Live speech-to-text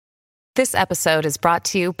This episode is brought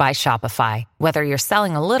to you by Shopify. Whether you're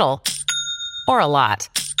selling a little or a lot,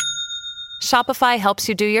 Shopify helps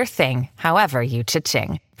you do your thing, however you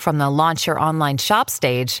cha-ching. From the launch your online shop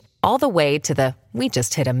stage, all the way to the we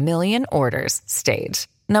just hit 1 million orders stage.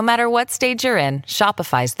 No matter what stage you're in,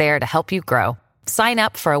 Shopify's there to help you grow. Sign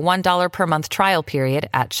up for a $1 per month trial period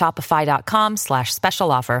at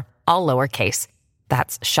shopify.com/special offer, all lowercase.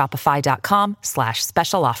 That's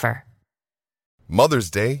shopify.com/special offer.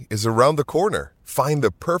 Mother's Day is around the corner. Find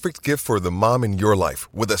the perfect gift for the mom in your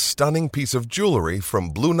life with a stunning piece of jewelry from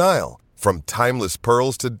Blue Nile. From timeless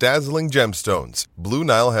pearls to dazzling gemstones, Blue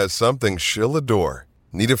Nile has something she'll adore.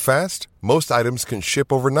 Need it fast? Most items can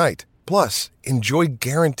ship overnight. Plus, enjoy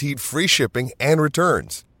guaranteed free shipping and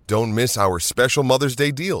returns. Don't miss our special Mother's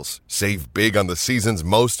Day deals. Save big on the season's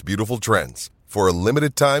most beautiful trends. For a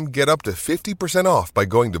limited time, get up to 50% off by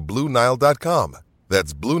going to BlueNile.com.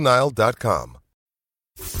 That's BlueNile.com.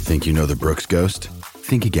 Think you know the Brooks Ghost?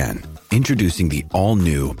 Think again. Introducing the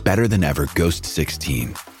all-new, better-than-ever Ghost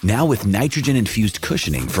 16. Now with nitrogen-infused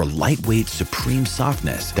cushioning for lightweight, supreme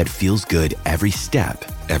softness that feels good every step,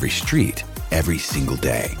 every street, every single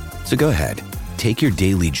day. So go ahead, take your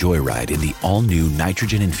daily joyride in the all-new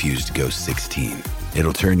nitrogen-infused Ghost 16.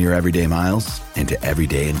 It'll turn your everyday miles into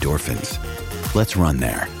everyday endorphins. Let's run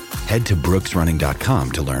there. Head to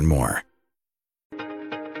brooksrunning.com to learn more.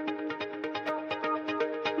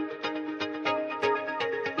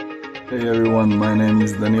 Hey everyone, my name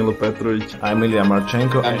is Danilo Petrovic. I'm Ilya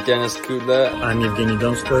Marchenko. I'm Denis Kudla. I'm Evgeny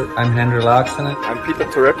Donskoy. I'm Henry Laaksonen. I'm Peter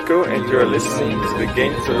Torebko, and you're listening to the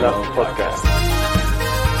Game to Love podcast.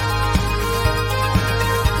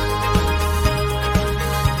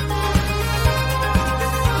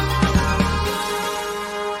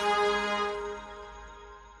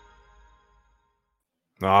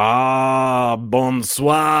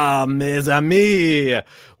 Bonsoir, mes amis.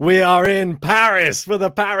 We are in Paris for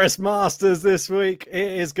the Paris Masters this week.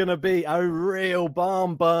 It is going to be a real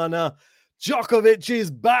barn burner. Djokovic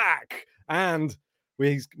is back. And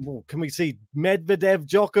can we see Medvedev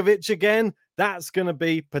Djokovic again? That's going to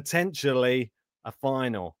be potentially a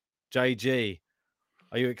final. JG,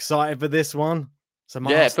 are you excited for this one?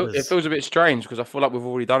 Yeah, it feels a bit strange because I feel like we've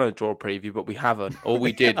already done a draw preview, but we haven't. All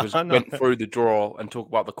we did was went through the draw and talk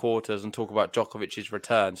about the quarters and talk about Djokovic's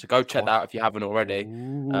return. So go check that out if you haven't already.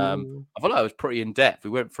 I feel like it was pretty in-depth. We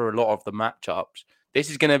went through a lot of the matchups. This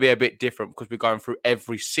is going to be a bit different because we're going through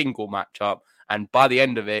every single matchup. And by the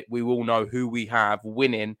end of it, we will know who we have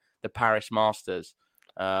winning the Paris Masters.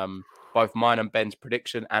 Both mine and Ben's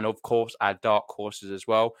prediction and, of course, our dark horses as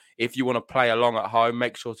well. If you want to play along at home,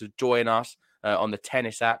 make sure to join us on the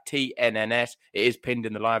tennis app, TNNS. It is pinned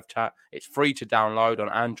in the live chat. It's free to download on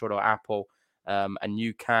Android or Apple. And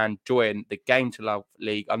you can join the Game to Love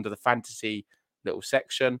League under the fantasy little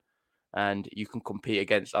section. And you can compete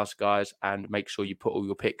against us, guys, and make sure you put all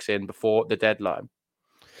your picks in before the deadline.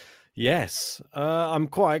 Yes, I'm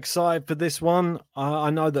quite excited for this one.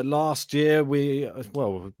 I know that last year we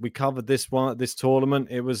covered this tournament.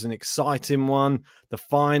 It was an exciting one. The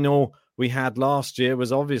final we had last year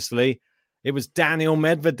was it was Daniel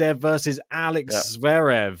Medvedev versus Alex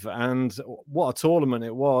Zverev, and what a tournament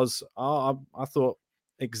it was. I thought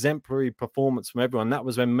exemplary performance from everyone. That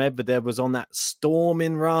was when Medvedev was on that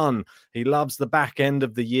storming run. He loves the back end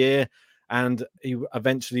of the year, and he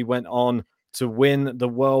eventually went on to win the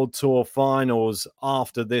World Tour finals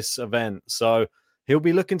after this event. So he'll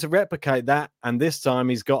be looking to replicate that, and this time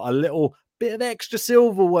he's got a little bit of extra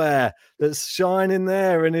silverware that's shining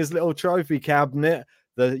there in his little trophy cabinet.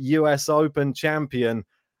 The US Open champion.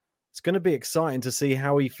 It's going to be exciting to see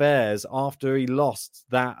how he fares after he lost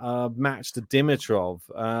that match to Dimitrov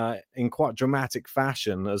in quite dramatic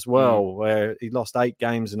fashion as well, where he lost 8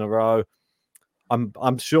 games in a row.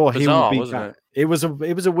 I'm sure he will be back. It was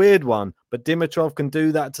a weird one, but Dimitrov can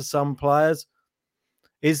do that to some players.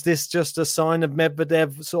 Is this just a sign of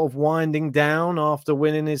Medvedev sort of winding down after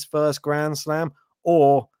winning his first Grand Slam,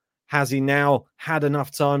 or has he now had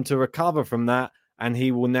enough time to recover from that? And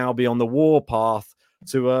he will now be on the warpath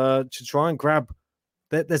to try and grab.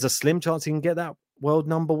 There's a slim chance he can get that world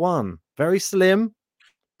number one. Very slim,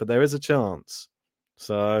 but there is a chance.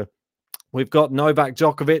 So we've got Novak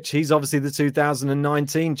Djokovic. He's obviously the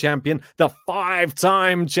 2019 champion, the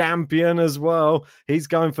 5-time champion as well. He's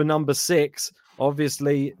going for number 6.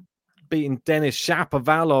 Obviously beating Denis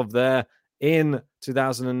Shapovalov there in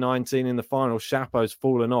 2019 in the final. Shapo's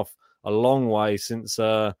fallen off a long way since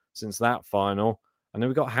that final. And then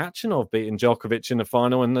we've got Khachanov beating Djokovic in the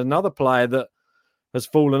final, and another player that has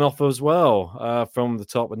fallen off as well from the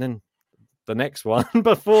top. And then the next one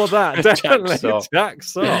before that. Definitely Jack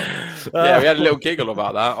Sock. Yeah, we had a little giggle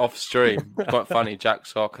about that off stream. It's quite funny. Jack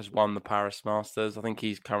Sock has won the Paris Masters. I think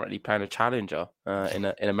he's currently playing a challenger in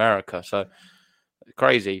America. So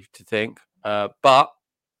crazy to think. But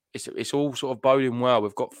it's all sort of boding well.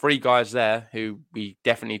 We've got 3 guys there who we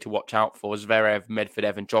definitely need to watch out for: Zverev,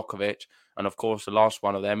 Medvedev, and Djokovic. And of course, the last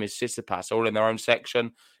one of them is Tsitsipas, all in their own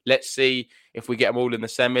section. Let's see if we get them all in the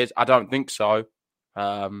semis. I don't think so,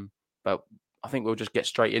 but I think we'll just get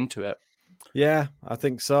straight into it. Yeah, I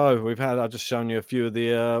think so. I've just shown you a few of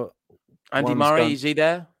the. Andy Murray, is he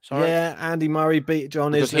there? Sorry. Yeah, Andy Murray beat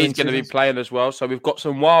John Isner. He's going to be playing as well. So we've got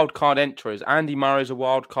some wild card entries. Andy Murray's a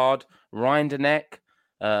wild card. Ryan Deneck,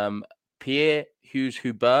 Pierre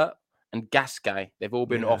Hughes-Hubert, and Gasquet. They've all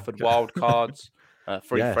been offered wild cards.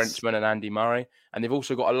 3 Frenchmen and Andy Murray. And they've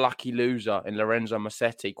also got a lucky loser in Lorenzo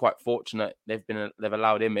Musetti. Quite fortunate they've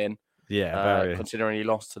allowed him in. Yeah, considering he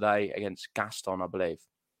lost today against Gaston, I believe.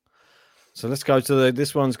 So let's go to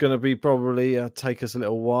this one's going to be probably take us a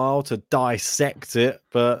little while to dissect it,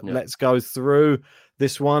 but let's go through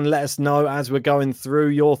this one. Let us know as we're going through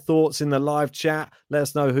your thoughts in the live chat. Let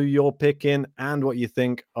us know who you're picking and what you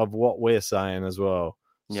think of what we're saying as well.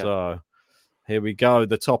 Yeah. So here we go.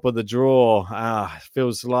 The top of the draw.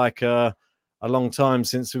 Feels like a long time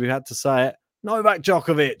since we had to say it. Novak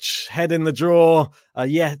Djokovic head in the draw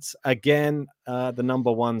yet again. The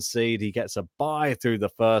number 1 seed. He gets a bye through the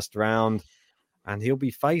first round, and he'll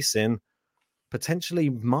be facing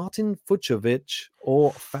potentially Martin Fucsovics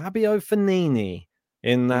or Fabio Fognini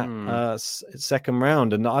in that second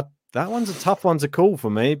round. And that one's a tough one to call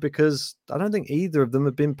for me because I don't think either of them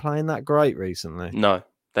have been playing that great recently. No,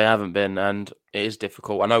 they haven't been, and it is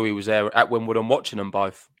difficult. I know he was there at Wimbledon watching them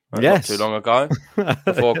both. Yes. Not too long ago,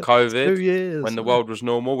 before COVID, 2 years. when the world was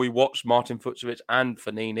normal, we watched Martin Fucsovics and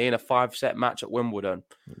Fognini in a 5-set match at Wimbledon.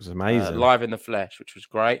 It was amazing. Live in the flesh, which was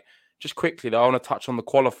great. Just quickly, though, I want to touch on the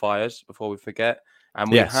qualifiers before we forget.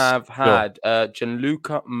 And we have had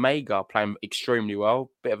Gianluca Mega playing extremely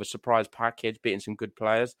well. Bit of a surprise package, beating some good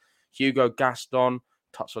players. Hugo Gaston,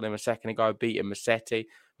 touched on him a second ago, beating Musetti.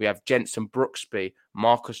 We have Jenson Brooksby,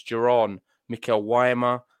 Marcus Giron, Mikael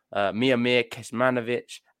Weimer, Miomir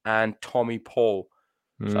Kecmanovic, and Tommy Paul.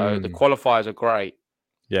 So the qualifiers are great.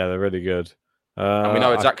 Yeah, they're really good. And we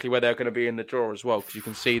know exactly where they're going to be in the draw as well, because you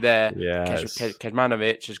can see there,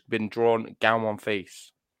 Kecmanovic has been drawn Gaon Monfils.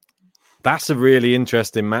 That's a really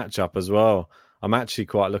interesting matchup as well. I'm actually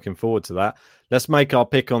quite looking forward to that. Let's make our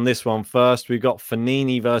pick on this one first. We've got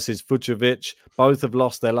Fognini versus Fucsovics. Both have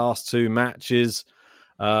lost their last 2 matches.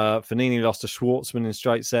 Fognini lost to Schwartzman in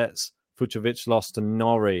straight sets. Fucsovics lost to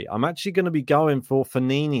Norrie. I'm actually going to be going for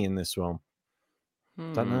Fognini in this one.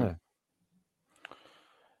 Don't know.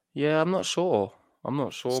 Yeah, I'm not sure.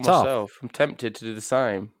 Myself. I'm tempted to do the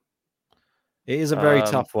same. It is a very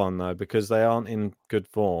tough one, though, because they aren't in good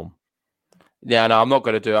form. Yeah, no, I'm not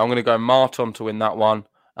going to do it. I'm going to go Marton to win that one.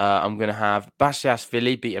 I'm going to have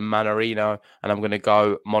Basilashvili beating Manarino, and I'm going to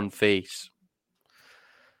go Monfils.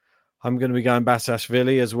 I'm going to be going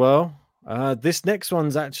Basilashvili as well. This next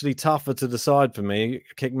one's actually tougher to decide for me.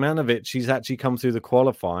 Kecmanovic, he's actually come through the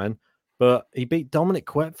qualifying, but he beat Dominic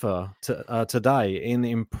Koepfer today in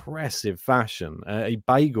impressive fashion. He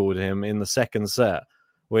bageled him in the second set,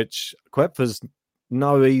 which Koepfer's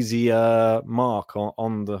no easy mark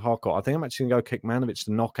on the hard court. I think I'm actually going to go Kecmanovic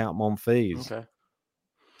to knock out Monfils. Okay.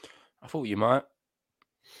 I thought you might.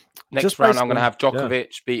 Next round, I'm going to have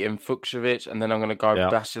Djokovic beating Fucsovics, and then I'm going to go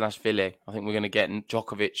Basilashvili. I think we're going to get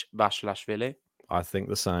Djokovic, Basilashvili. I think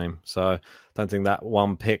the same. So I don't think that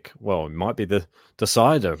one pick, well, it might be the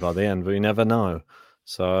decider by the end, but you never know.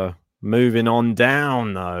 So moving on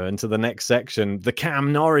down, though, into the next section, the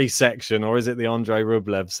Cam Norrie section, or is it the Andre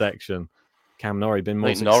Rublev section? Cam Norrie been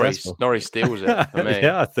more successful. Norrie steals it for me.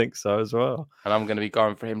 Yeah, I think so as well. And I'm going to be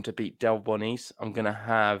going for him to beat Del Bonis. I'm going to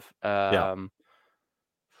have...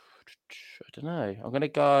 I don't know. I'm gonna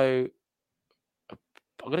go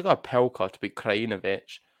Pelka to beat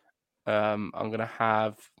Krajinovic. I'm gonna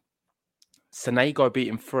have Sonego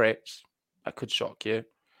beating Fritz. That could shock you.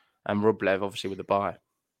 And Rublev obviously with the bye.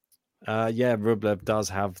 Rublev does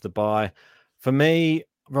have the bye. For me,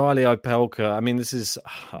 Riley Opelka, I mean, this is,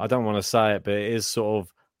 I don't want to say it, but it is sort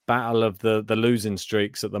of battle of the losing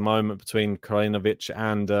streaks at the moment between Krajinovic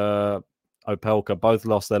and Opelka. Both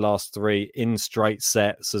lost their last 3 in straight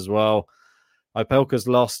sets as well. Opelka's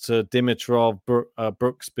lost to Dimitrov,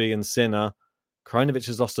 Brooksby, and Sinner. Krajinovic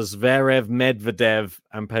has lost to Zverev, Medvedev,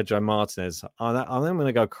 and Pedro Martinez. I'm going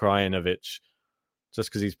to go Krajinovic just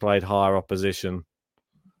because he's played higher opposition.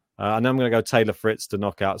 And I'm going to go Taylor Fritz to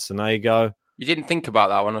knock out Sonego. You didn't think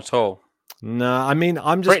about that one at all? No, I mean,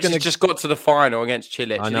 I'm just Fritz has just got to the final against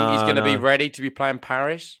Chile. Do you think he's going to be ready to be playing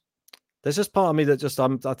Paris? There's just part of me that just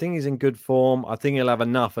I think he's in good form. I think he'll have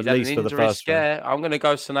enough at least for the first scare. I'm going to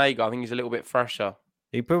go Sonego. I think he's a little bit fresher.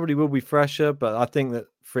 He probably will be fresher, but I think that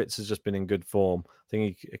Fritz has just been in good form. I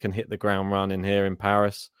think he can hit the ground running here in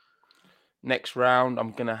Paris. Next round,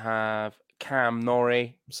 I'm going to have Cam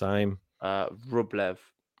Norrie. Same. Rublev.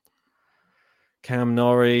 Cam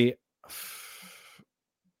Norrie.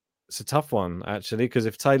 It's a tough one, actually, because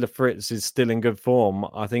if Taylor Fritz is still in good form,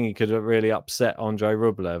 I think he could really upset Andrei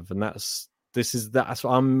Rublev. And that's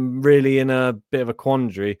I'm really in a bit of a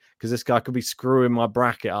quandary because this guy could be screwing my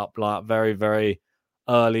bracket up like very, very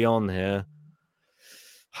early on here.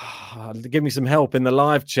 Give me some help in the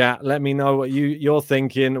live chat. Let me know what you're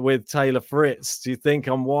thinking with Taylor Fritz. Do you think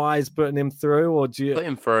I'm wise putting him through, or do you put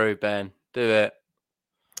him through, Ben? Do it.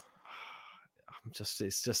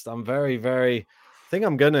 I'm very, very. I think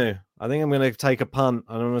I'm gonna take a punt,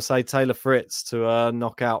 and I'm gonna say Taylor Fritz to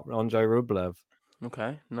knock out Andrei Rublev.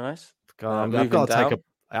 Okay, nice. I've got to take a.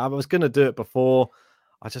 I was gonna do it before.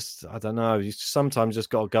 I don't know. You sometimes just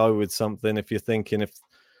got to go with something if you're thinking if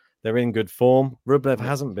they're in good form. Rublev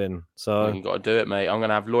hasn't been, so you got to do it, mate. I'm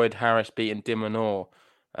gonna have Lloyd Harris beating Dimonor.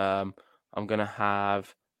 I'm gonna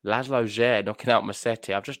have Laszlo Djere knocking out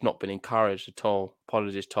Musetti. I've just not been encouraged at all.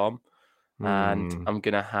 Apologies, Tom. And I'm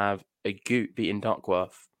gonna have a Goot beating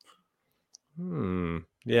Duckworth.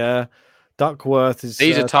 Yeah. Duckworth is...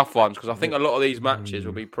 These are tough ones because I think a lot of these matches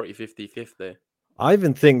will be pretty 50-50. I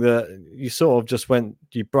even think that you sort of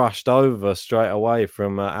you brushed over straight away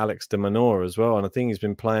from Alex de Minaur as well. And I think he's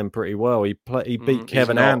been playing pretty well. He beat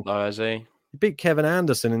Kevin Anderson. He beat Kevin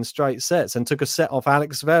Anderson in straight sets and took a set off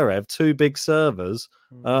Alex Zverev, 2 big servers.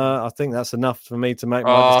 I think that's enough for me to make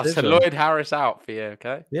my decision. So Lloyd Harris out for you,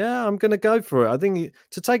 okay? Yeah, I'm going to go for it. I think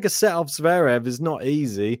to take a set off Zverev is not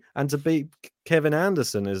easy, and to beat Kevin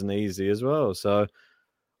Anderson isn't easy as well. So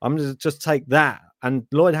I'm going to just take that. And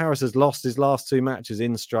Lloyd Harris has lost his last 2 matches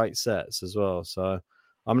in straight sets as well. So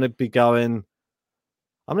I'm going to go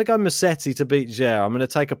Musetti to beat Djere. I'm going to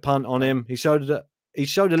take a punt on him. He showed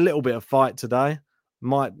a little bit of fight today.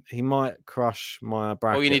 He might crush my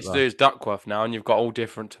bracket. All you need to do is Duckworth now, and you've got all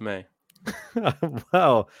different to me.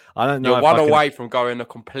 Well, I don't know. You're one away from going the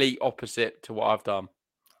complete opposite to what I've done.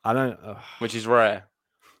 I don't, which is rare.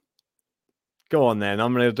 Go on then.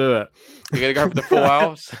 I'm going to do it. You're going to go for the full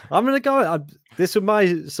house? I'm going to go. This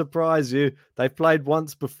may surprise you. They played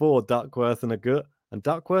once before, Duckworth and Agut, and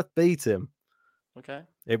Duckworth beat him. Okay.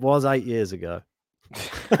 It was 8 years ago.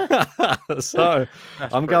 So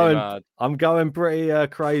I'm going pretty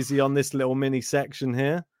crazy on this little mini section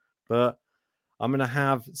here, but I'm going to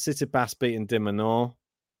have Tsitsipas beating de Minaur.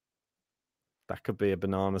 That could be a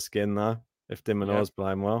banana skin though if de Minaur's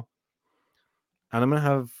playing well. And I'm going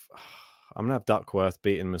to have Duckworth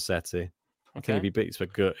beating Musetti. I think if he beats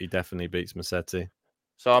Agut, he definitely beats Musetti.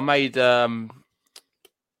 So I made a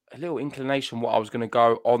little inclination what I was going to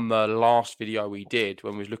go on the last video we did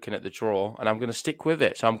when we was looking at the draw, and I'm going to stick with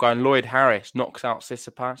it. So I'm going Lloyd Harris knocks out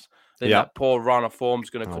Tsitsipas. Then that poor run of form is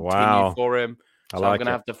going to continue for him. So I'm going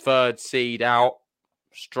to have the 3rd seed out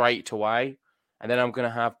straight away, and then I'm going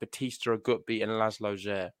to have Bautista Agut beating Laszlo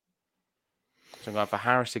Djere. So I'm going for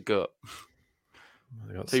Harris Agut.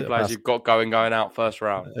 2 players you've got going out first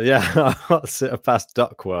round. Yeah, I've got Tsitsipas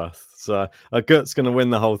Duckworth. So Agut's going to win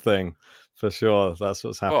the whole thing. For sure, that's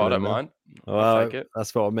what's happening. I don't mind. Well,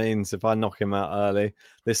 that's what it means if I knock him out early.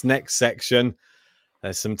 This next section,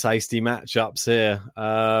 there's some tasty matchups here.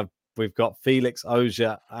 We've got Felix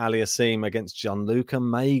Auger-Aliassime against Gianluca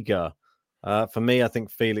Mega. For me, I think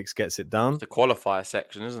Felix gets it done. It's the qualifier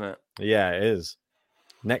section, isn't it? Yeah, it is.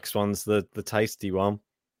 Next one's the tasty one.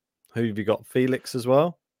 Who have you got? Felix as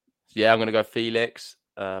well? Yeah, I'm going to go Felix.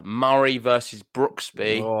 Murray versus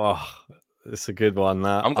Brooksby. Oh, it's a good one,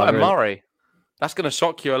 that. I'm going Murray. That's going to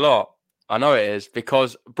shock you a lot. I know it is,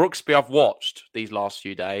 because Brooksby I've watched these last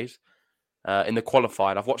few days in the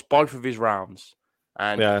qualified. I've watched both of his rounds,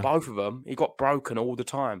 and both of them, he got broken all the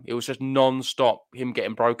time. It was just non-stop, him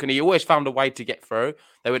getting broken. He always found a way to get through.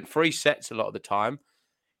 They went 3 sets a lot of the time.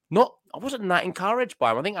 I wasn't that encouraged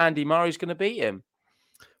by him. I think Andy Murray's going to beat him.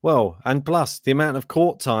 Well, and plus the amount of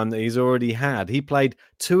court time that he's already had. He played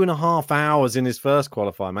 2.5 hours in his first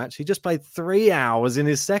qualifying match. He just played 3 hours in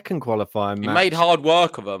his second qualifying match. He made hard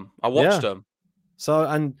work of them. I watched them. So,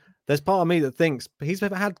 and there's part of me that thinks he's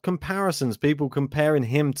had comparisons, people comparing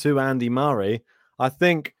him to Andy Murray. I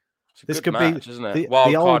think this could match, isn't it?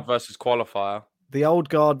 Wild card versus qualifier. The old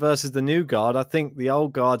guard versus the new guard. I think the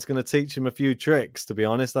old guard's going to teach him a few tricks, to be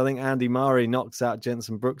honest. I think Andy Murray knocks out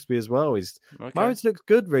Jenson Brooksby as well. Murray's looked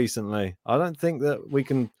good recently. I don't think that we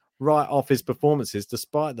can write off his performances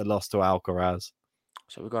despite the loss to Alcaraz.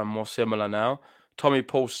 So we're going more similar now. Tommy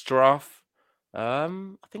Paul Struff. I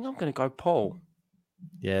think I'm going to go Paul.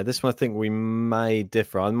 Yeah, this one I think we may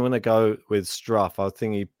differ. I'm going to go with Struff. I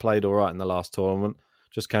think he played all right in the last tournament.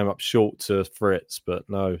 Just came up short to Fritz, but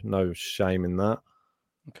no shame in that.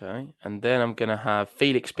 Okay, and then I'm going to have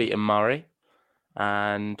Felix beating Murray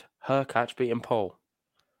and Hurkacz beating Paul.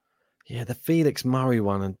 Yeah, the Felix Murray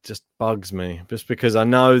one just bugs me, just because I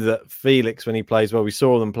know that Felix, when he plays well, we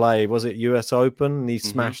saw them play. Was it US Open? And he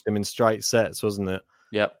smashed him in straight sets, wasn't it?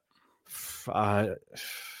 Yep.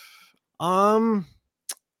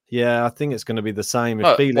 Yeah, I think it's going to be the same.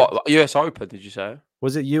 If Felix... What, US Open? Did you say?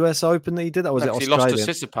 Was it US Open that he did that? Was it Australian? He lost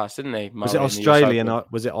to Tsitsipas, didn't he? Was it Australian?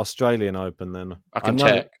 Was it Australian Open then? I can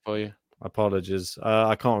check for you. Apologies,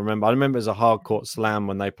 I can't remember. I remember it was a hard court slam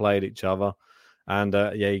when they played each other, and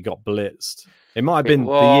he got blitzed. It might have been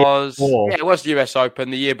the year before. Yeah, it was the US Open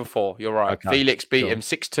the year before. You're right. Okay, Felix beat him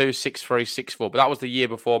 6-2, 6-3, 6-4. But that was the year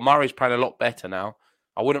before. Murray's playing a lot better now.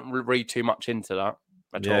 I wouldn't read too much into that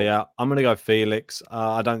at all. Yeah. I'm going to go Felix.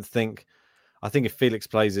 I think if Felix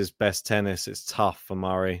plays his best tennis, it's tough for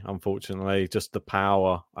Murray, unfortunately. Just the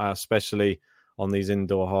power, especially on these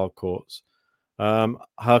indoor hard courts. Hurkacz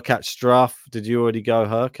Struff. Did you already go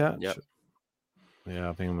Hurkacz? Yep. Yeah,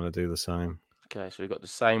 I think I'm going to do the same. Okay, so we've got the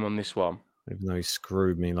same on this one. Even though he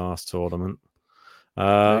screwed me last tournament.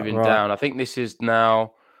 Moving down. I think this is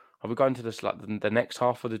now... Are we going to this like the next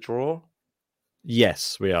half of the draw?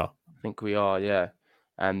 Yes, we are. I think we are, yeah.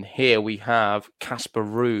 And here we have Casper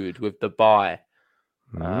Ruud with the bye.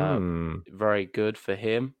 Very good for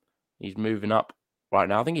him. He's moving up right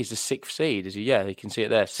now. I think he's the 6th seed. Is he? Yeah, you can see it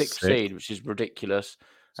there. 6th seed, which is ridiculous.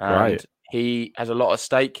 And he has a lot of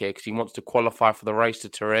stake here because he wants to qualify for the race to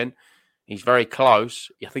Turin. He's very close.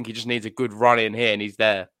 I think he just needs a good run in here, and he's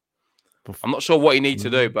there. I'm not sure what he needs to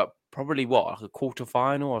do, but probably like a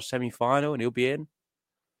quarterfinal or semi-final, and he'll be in.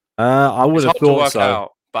 I would have thought so.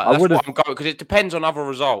 Out, but that's what I'm going because it depends on other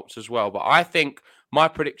results as well. But I think my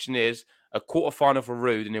prediction is a quarterfinal for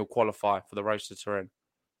Ruud, and he'll qualify for the race to Turin.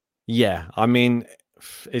 Yeah, I mean,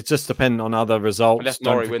 it's just dependent on other results. Unless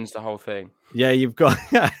Norrie wins the whole thing. Yeah, you've got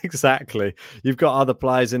exactly. You've got other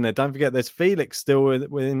players in there. Don't forget, there's Felix still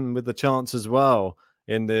with the chance as well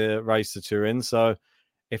in the race to Turin. So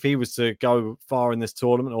if he was to go far in this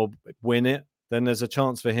tournament or win it, then there's a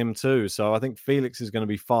chance for him too. So I think Felix is going to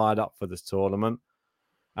be fired up for this tournament.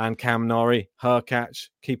 And Cam Norrie, Hurkacz,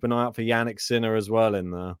 keep an eye out for Yannick Sinner as well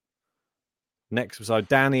in there. Next, so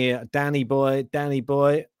Danny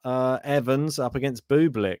Boy, Evans up against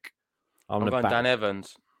Bublik. I'm going Dan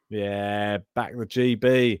Evans. Yeah, back the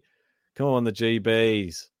GB. Come on, the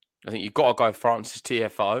GBs. I think you've got to go Francis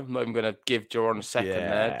TFO. I'm not even going to give Duron a second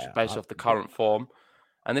there, just based off the current form.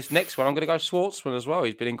 And this next one, I'm going to go Schwartzman as well.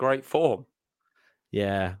 He's been in great form.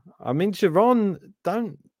 Yeah. I mean, Duron,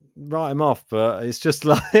 don't write him off, but it's just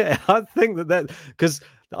like, I think that because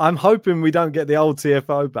I'm hoping we don't get the old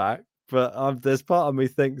TFO back, but there's part of me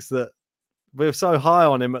thinks that we're so high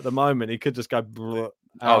on him at the moment, he could just go.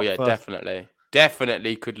 Oh, yeah, definitely.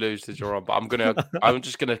 Definitely could lose to Duron, but I'm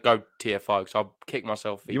just gonna go TFO because I'll kick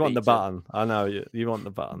myself. You want the button? I know you want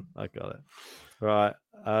the button. I got it. Right,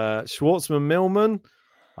 Schwartzman Millman.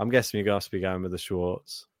 I'm guessing you guys be going with the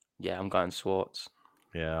Schwartz. Yeah, I'm going Schwartz.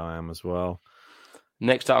 Yeah, I am as well.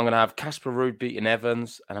 Next up, I'm going to have Casper Ruud beating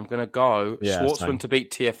Evans, and I'm going to go Schwartzman to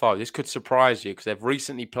beat TFO. This could surprise you because they've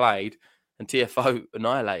recently played, and TFO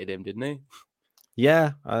annihilated him, didn't he?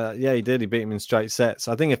 Yeah, he did. He beat him in straight sets.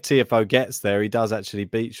 I think if TFO gets there, he does actually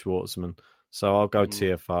beat Schwartzman. So I'll go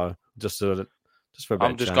TFO just for a bit.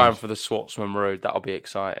 I'm just going for the Schwartzman Ruud. That'll be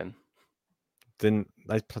exciting. Didn't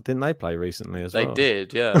they play recently as well? They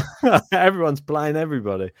did, yeah. Everyone's playing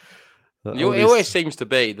everybody. It always seems to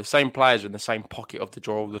be the same players in the same pocket of the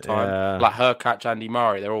draw all the time. Yeah. Like Hurkacz, Andy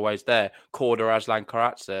Murray, they're always there. Korda, Aslan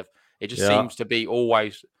Karatsev. It just seems to be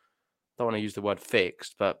always, I don't want to use the word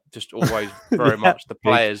fixed, but just always very much the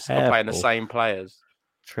players are playing the same players.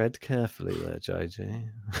 Tread carefully there, JG.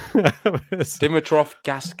 Dimitrov,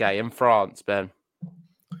 Gasquet in France, Ben.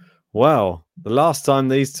 Well, the last time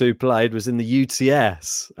these two played was in the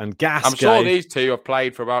UTS, and Gasquet. I'm sure these two have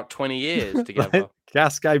played for about 20 years together.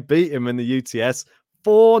 Gasquet beat him in the UTS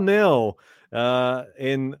 4-0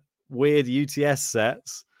 in weird UTS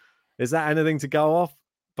sets. Is that anything to go off?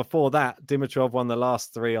 Before that, Dimitrov won the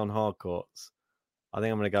last 3 on hard courts. I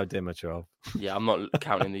think I'm going to go Dimitrov. Yeah, I'm not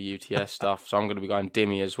counting the UTS stuff, so I'm going to be going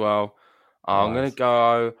Dimmy as well. I'm going to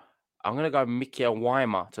go Mikael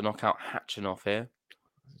Weimer to knock out Hachinov here.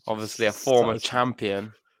 Obviously, a former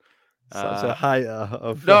champion. Such a hater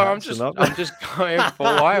of No, I'm just Hatchinov. going for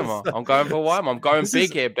Weimar. I'm going for Weimar. I'm going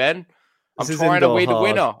big here, Ben. I'm trying to be the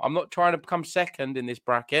winner. I'm not trying to become second in this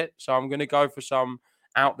bracket, so I'm going to go for some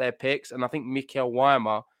out there picks. And I think Mikael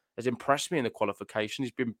Weimar has impressed me in the qualification.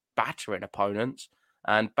 He's been battering opponents,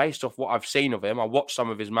 and based off what I've seen of him, I watched some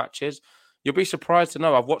of his matches. You'll be surprised to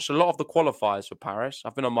know I've watched a lot of the qualifiers for Paris.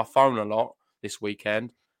 I've been on my phone a lot this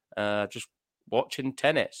weekend, just watching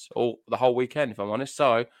tennis all the whole weekend, if I'm honest.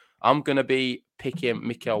 So I'm going to be picking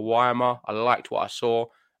Mikael Weimar. I liked what I saw,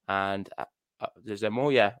 and is there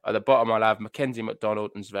more? Yeah, at the bottom I'll have Mackenzie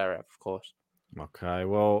McDonald and Zverev, of course. Okay,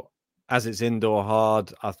 well, as it's indoor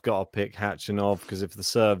hard, I've got to pick Hatchinov because if the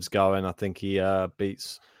serve's going, I think he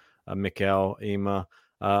beats Mikael Weimar.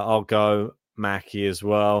 I'll go Mackie as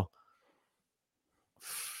well.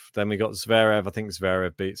 Then we got Zverev. I think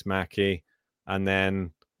Zverev beats Mackie. And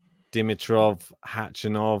then Dimitrov,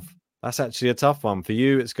 Hatchinov. That's actually a tough one. For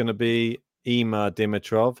you, it's going to be Weimar,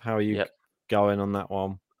 Dimitrov. How are you going on that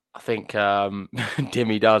one? I think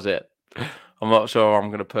Dimmy does it. I'm not sure I'm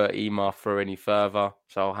going to put Weimar through any further.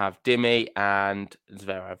 So I'll have Dimmy and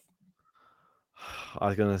Zverev.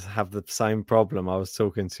 I'm going to have the same problem I was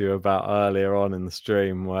talking to you about earlier on in the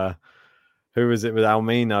stream where, who was it with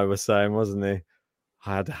Almino was saying, wasn't he?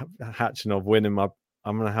 I had Hatchinov winning my.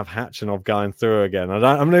 I'm going to have Hatchinov going through again. I'm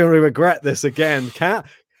going to regret this again.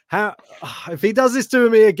 If he does this to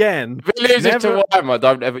me again, if he loses to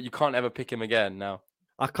Weimar, you can't ever pick him again now.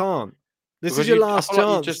 I can't. This is your last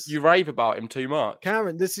chance. Like you rave about him too much.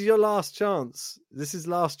 Karen, this is your last chance. This is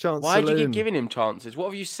last chance. Why do you keep giving him chances? What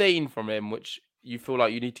have you seen from him which you feel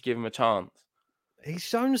like you need to give him a chance? He's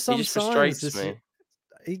shown some signs. Frustrates me.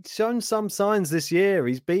 He's shown some signs this year.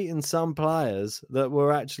 He's beaten some players that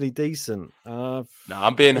were actually decent. No,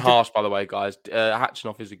 I'm being harsh, by the way, guys.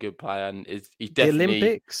 Hatchinov is a good player, and he's definitely the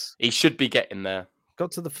Olympics. He should be getting there.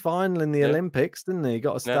 Got to the final in the Olympics, didn't he?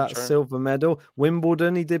 Got a silver medal.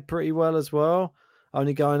 Wimbledon, he did pretty well as well.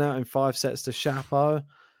 Only going out in 5 sets to Chapeau.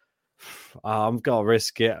 I've got to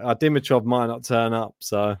risk it. Dimitrov might not turn up,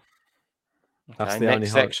 so. That's the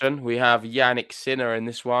next section. We have Yannick Sinner in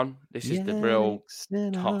this one. This is the real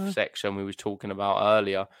tough section we was talking about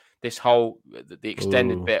earlier. This whole the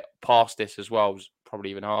extended bit past this as well was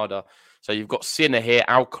probably even harder. So you've got Sinner here,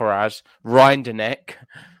 Alcaraz, Rinderknecht,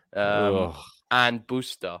 and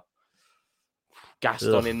Buster.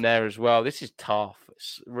 Gaston in there as well. This is tough.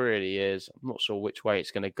 It really is. I'm not sure which way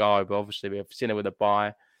it's going to go, but obviously we have Sinner with a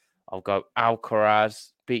bye. I'll go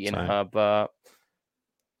Alcaraz beating Herbert.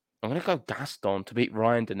 I'm going to go Gaston to beat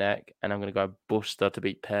Rinderknecht, and I'm going to go Buster to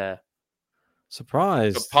beat Paire.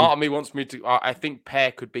 Surprise! But part of me wants me to. I think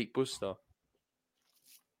Paire could beat Buster.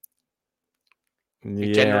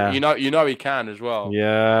 Yeah, you know he can as well.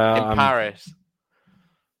 Yeah, in Paris.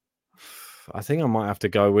 I think I might have to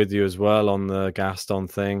go with you as well on the Gaston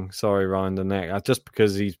thing. Sorry, Rinderknecht. Just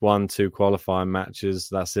because he's won 2 qualifying matches,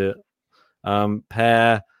 that's it.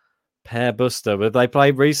 Paire Buster. Have they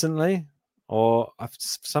played recently? Or for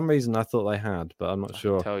some reason I thought they had, but I'm not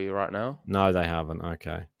sure. I can tell you right now. No, they haven't.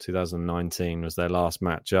 Okay. 2019 was their last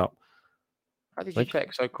matchup. How did you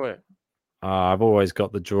check so quick? I've always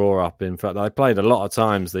got the draw up. In fact, I played a lot of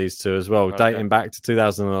times, these two as well. Okay. Dating back to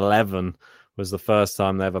 2011 was the first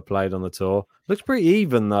time they ever played on the tour. Looks pretty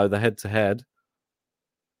even, though, the head-to-head.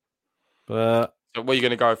 But so what are you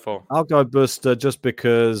going to go for? I'll go Buster just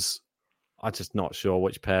because I'm just not sure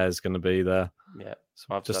which pair is going to be there. Yeah, so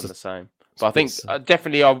I've done the same. But I think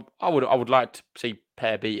definitely I would like to see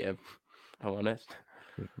Paire beat him, if I'm honest.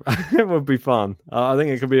 It would be fun. I think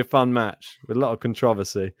it could be a fun match with a lot of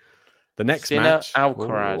controversy. The next Sinner, match,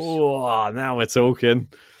 Alcaraz. Oh, now we're talking.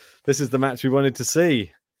 This is the match we wanted to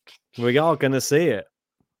see. We are going to see it.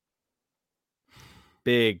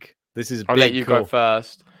 Big. This is. I'll let you go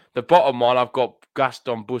first. The bottom one, I've got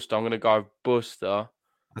Gaston Buster. I'm going to go Buster.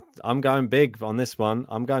 I'm going big on this one.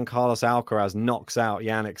 I'm going Carlos Alcaraz knocks out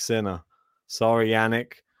Yannick Sinner. Sorry,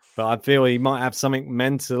 Yannick, but I feel he might have something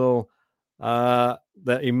mental that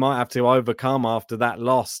he might have to overcome after that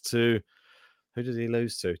loss to, who did he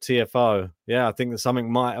lose to? TFO. Yeah, I think that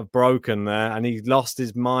something might have broken there, and he lost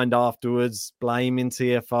his mind afterwards, blaming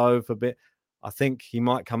TFO for a bit. I think he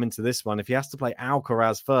might come into this one. If he has to play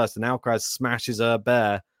Alcaraz first and Alcaraz smashes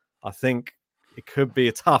Herbert, I think it could be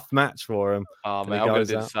a tough match for him. Oh, man, I'm going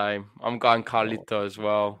to do the same. I'm going Carlito as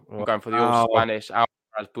well. I'm going for the all-Spanish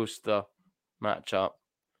Alcaraz Buster matchup.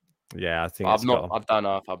 Yeah, I think I don't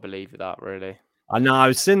know if I believe that, really. I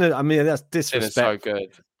know. Sinner, I mean, that's disrespect. Sinner's so good.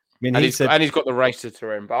 I mean, and he's got the racer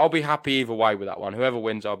to him, but I'll be happy either way with that one. Whoever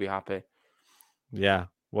wins, I'll be happy. Yeah,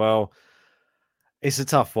 well, it's a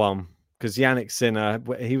tough one because Yannick Sinner,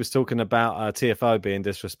 he was talking about TFO being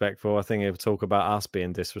disrespectful. I think he'll talk about us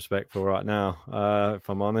being disrespectful right now, if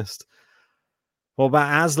I'm honest. What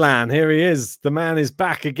about Aslan? Here he is. The man is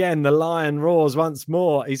back again. The lion roars once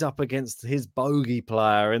more. He's up against his bogey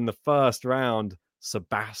player in the first round,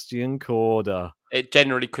 Sebastian Korda. It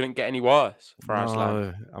generally couldn't get any worse for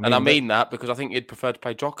Aslan. I mean that because I think he'd prefer to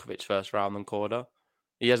play Djokovic first round than Korda.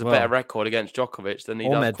 He has a better record against Djokovic than he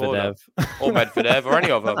does Korda. Or Medvedev, or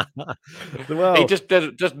any of them. He just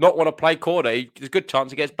does not want to play Korda. There's a good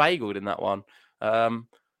chance he gets bageled in that one.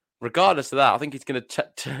 Regardless of that, I think he's going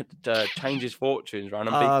to change his fortunes around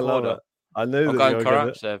and beat Korda. I knew I'm that going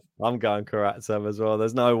Karatsev. I'm going Karatsev as well.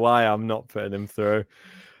 There's no way I'm not putting him through.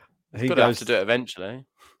 He's going to have to do it eventually.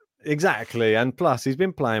 Exactly. And plus, he's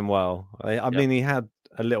been playing well. I mean, he had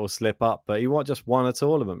a little slip up, but he just won a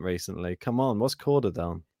tournament recently. Come on, what's Korda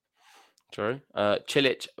done? True.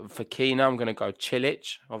 Cilic for Kina. I'm going to go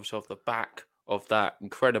Cilic, obviously off the back of that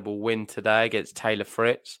incredible win today against Taylor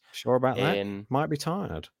Fritz. Sure about that? Might be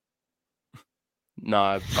tired. No,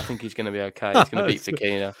 I think he's going to be okay. He's going to beat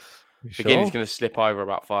Fokina. Fokina's going to slip over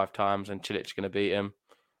about 5 times and Cilic's going to beat him.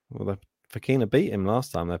 Well, Fokina beat him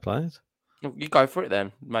last time they played. You go for it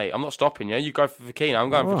then, mate. I'm not stopping you. You go for Fokina. I'm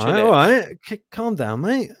going for Cilic. All right. Calm down,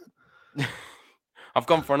 mate. I've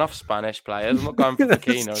gone for enough Spanish players. I'm not going for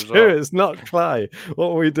Fokina as well. It's not Clay. What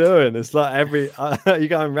are we doing? It's like are you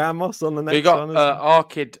going Ramos on the next one? We got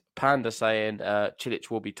Arkid Panda saying Cilic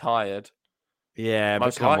will be tired. Yeah,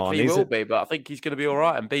 most but come likely he will be, but I think he's going to be all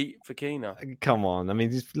right and beat Fokina. Come on, I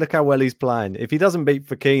mean, look how well he's playing. If he doesn't beat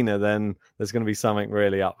Fokina, then there's going to be something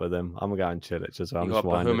really up with him. I'm going Cilic as well. You got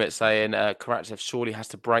Bahumit saying Karatsev surely has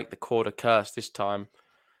to break the Korda curse this time.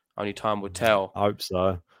 Only time will tell. I hope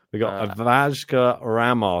so. We got Vajka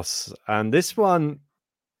Ramos, and this one,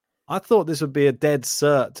 I thought this would be a dead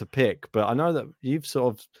cert to pick, but I know that you've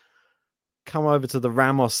sort of come over to the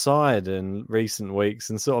Ramos side in recent weeks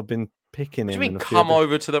and sort of been picking him. What do you mean come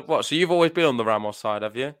over to the what? So you've always been on the Ramos side,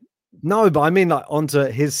 have you? No, but I mean like onto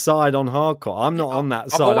his side on hardcore. I'm not on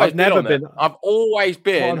that side. I've never been. I've always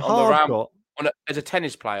been on the Ramos as a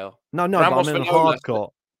tennis player. No, Ramos, but I mean hardcore.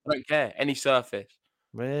 I don't care any surface.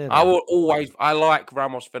 Really? I like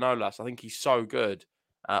Ramos Vinolas. I think he's so good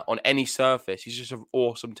on any surface. He's just an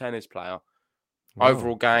awesome tennis player. Wow.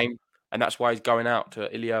 Overall game, and that's why he's going out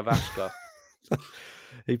to Ilya Vashka.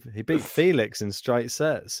 He beat Felix in straight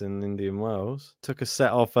sets in Indian Wells. Took a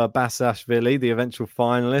set off Basashvili, the eventual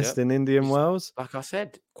finalist in Indian Wells. Like I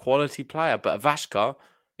said, quality player. But Vashka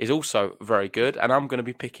is also very good, and I'm going to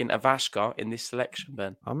be picking Vashka in this selection,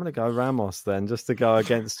 Ben. I'm going to go Ramos then, just to go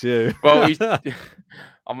against you. Well,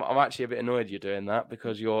 I'm actually a bit annoyed you're doing that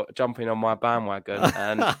because you're jumping on my bandwagon,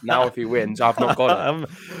 and now if he wins, I've not got it.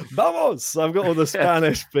 Vamos! I've got all the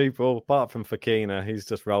Spanish people, apart from Fokina. He's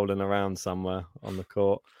just rolling around somewhere on the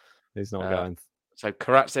court. He's not going. So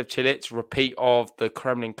Karatsev Cilic, repeat of the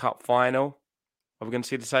Kremlin Cup final. Are we going to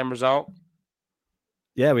see the same result?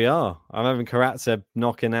 Yeah, we are. I'm having Karatsev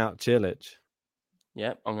knocking out Cilic.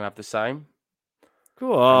 Yeah, I'm going to have the same.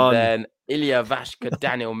 Go on. And then Ilya Vashka,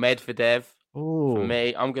 Daniel Medvedev. Ooh. For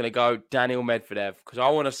me, I'm going to go Daniel Medvedev because I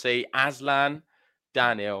want to see Aslan,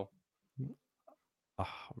 Daniel.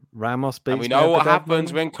 Ramos beats and we know what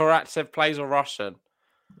happens when Karatsev plays a Russian.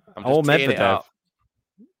 I'm just teeing it up.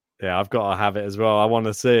 Yeah, I've got to have it as well. I want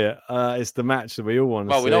to see it. It's the match that we all want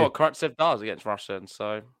to see. Well, we know what Karatsev does against Russians,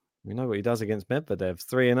 so... We know what he does against Medvedev.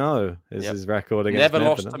 3-0 is his record against Medvedev. Never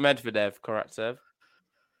lost to Medvedev, Karatsev.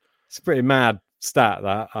 It's a pretty mad stat,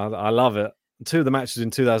 that. I love it. 2 of the matches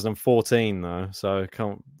in 2014, though, so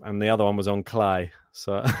and the other one was on clay,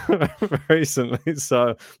 so recently.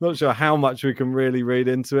 So not sure how much we can really read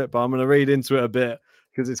into it, but I'm going to read into it a bit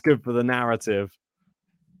because it's good for the narrative.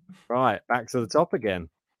 Right, back to the top again.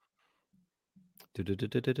 So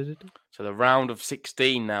the round of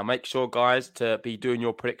 16 now. Make sure, guys, to be doing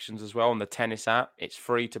your predictions as well on the tennis app. It's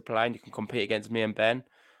free to play, and you can compete against me and Ben.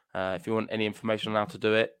 If you want any information on how to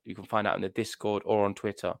do it, you can find out in the Discord or on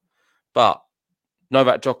Twitter. But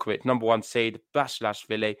Novak Djokovic, number 1 seed,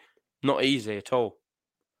 Basilashvili, not easy at all.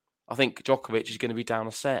 I think Djokovic is going to be down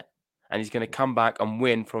a set, and he's going to come back and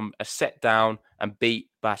win from a set down and beat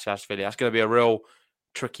Basilashvili. That's going to be a real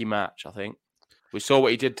tricky match, I think. We saw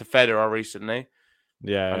what he did to Federer recently.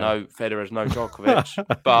 Yeah, I know Federer's no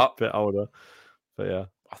Djokovic, but a bit older. But yeah,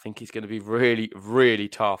 I think he's going to be really, really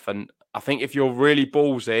tough. And I think if you're really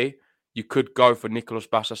ballsy, you could go for Nicolas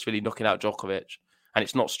Basilashvili knocking out Djokovic, and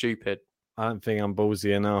it's not stupid. I don't think I'm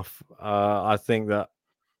ballsy enough. I think that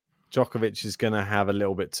Djokovic is going to have a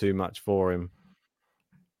little bit too much for him.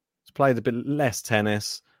 He's played a bit less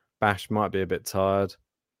tennis. Bash might be a bit tired.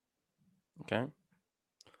 Okay.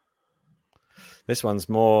 This one's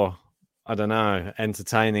more, I don't know,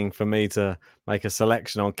 entertaining for me to make a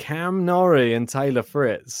selection on. Cam Norrie and Taylor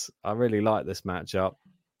Fritz. I really like this matchup.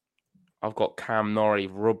 I've got Cam Norrie,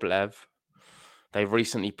 Rublev. They've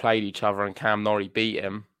recently played each other and Cam Norrie beat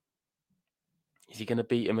him. Is he going to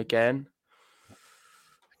beat him again?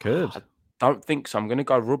 Could. I don't think so. I'm going to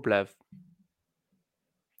go Rublev.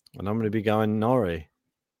 And I'm going to be going Norrie.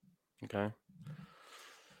 Okay.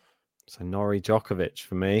 So Norrie Djokovic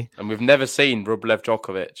for me. And we've never seen Rublev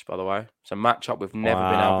Djokovic, by the way. It's a matchup we've never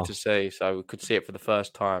been able to see. So we could see it for the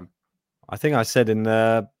first time. I think I said in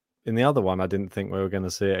the other one, I didn't think we were going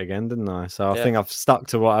to see it again, didn't I? So I think I've stuck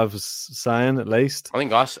to what I was saying, at least. I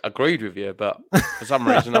think I agreed with you, but for some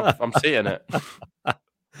reason I'm seeing it.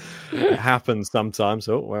 It happens sometimes.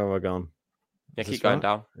 Oh, where have I gone? Yeah, keep going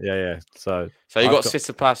down. Yeah. So you got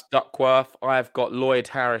Tsitsipas, Duckworth. I've got Lloyd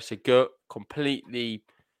Harris, Agut, completely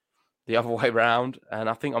the other way round. And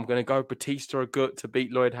I think I'm going to go Batista Agut to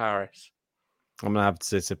beat Lloyd Harris. I'm going to have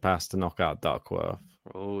Tsitsipas to knock out Duckworth.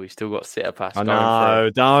 Oh, he's still got Tsitsipas. I know,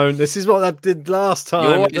 don't. This is what I did last time.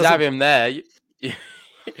 You always have him there.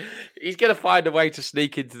 He's going to find a way to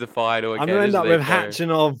sneak into the final again. I'm going to end up with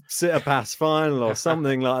Hatchinov Tsitsipas final or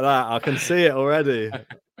something like that. I can see it already.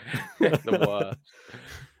 The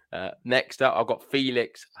worst. Next up, I've got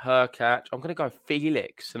Felix Hurkacz. I'm going to go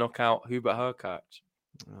Felix to knock out Hubert Hurkacz.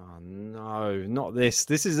 Oh, no, not this.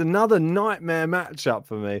 This is another nightmare matchup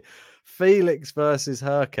for me. Felix versus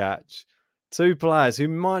Hurkacz. Two players who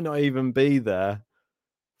might not even be there.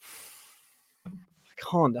 I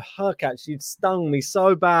can't. Hurkacz, you'd stung me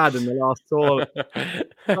so bad in the last tour.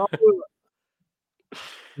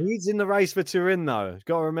 He's in the race for Turin, though.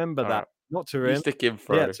 Got to remember that. Right. Not Turin. You stick him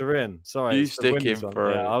through. Yeah, Turin. Sorry. You stick him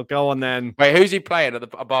through. Yeah, I'll go on then. Wait, who's he playing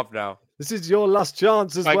above now? This is your last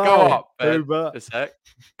chance as well. Go up, Hubert. A sec.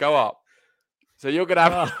 Go up. So you're going to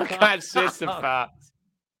have Tsitsipas.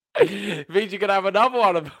 It means you're going to have another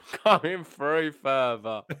one of them coming through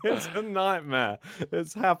further. It's a nightmare.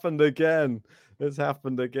 It's happened again. It's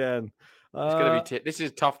going to be this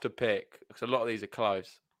is tough to pick because a lot of these are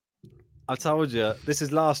close. I told you, this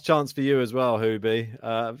is last chance for you as well, Hubie.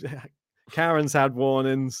 Karen's had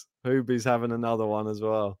warnings. Hubie's having another one as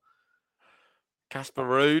well. Casper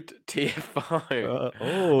Ruud,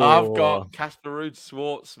 TFO. I've got Casper Ruud,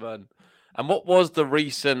 Schwartzman. And what was the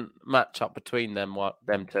recent matchup between them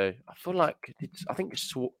two? I feel like I think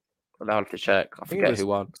it's I'll have to check. I forget who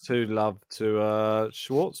won. 2-love to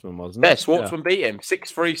Schwartzman, wasn't it? Yeah, Schwartzman beat him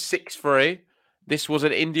 6-3, 6-3. This was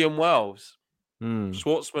at Indian Wells.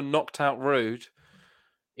 Schwartzman knocked out Ruud.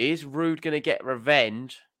 Is Ruud going to get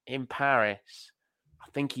revenge in Paris? I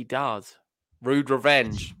think he does. Ruud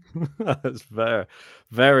revenge. That's very,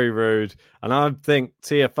 very rude. And I think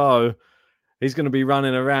TFO, he's going to be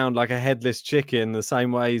running around like a headless chicken the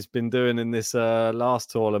same way he's been doing in this last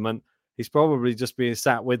tournament. He's probably just being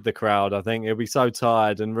sat with the crowd. I think he'll be so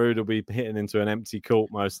tired and Ruud will be hitting into an empty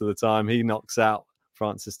court most of the time. He knocks out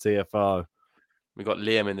Francis TFO. We got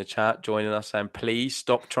Liam in the chat joining us saying, please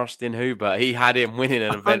stop trusting Hubert. He had him winning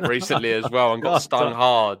an event recently as well and got stung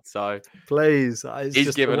hard. So please,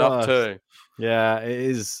 he's given up too. Yeah, it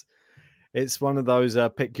is. It's one of those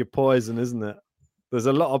pick your poison, isn't it? There's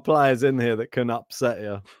a lot of players in here that can upset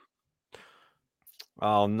you.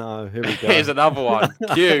 Oh no, here we go. Here's another one.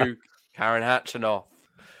 Q, Karen Hatchinoff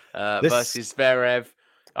versus Zverev.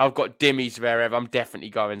 I've got Dimi Zverev. I'm definitely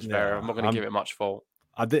going Zverev. Yeah, I'm not going to give it much fault.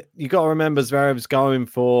 You got to remember Zverev's going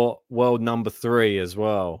for world number 3 as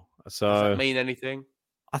well. So does that mean anything?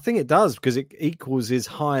 I think it does because it equals his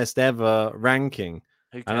highest ever ranking.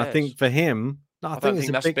 And I think for him, I don't think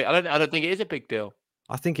it is a big deal.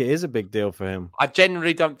 I think it is a big deal for him. I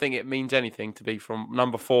generally don't think it means anything to be from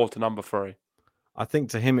number 4 to number 3. I think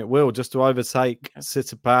to him it will, just to overtake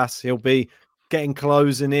Tsitsipas. He'll be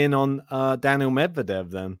closing in on Daniel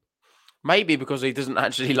Medvedev then. Maybe because he doesn't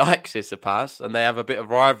actually like Tsitsipas and they have a bit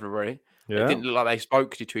of rivalry. Yeah. It didn't look like they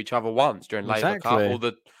spoke to each other once during Labour Cup. All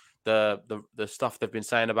the stuff they've been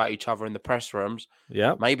saying about each other in the press rooms.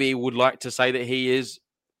 Yeah. Maybe he would like to say that he is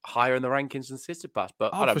higher in the rankings than Tsitsipas,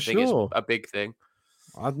 but I don't think it's a big thing.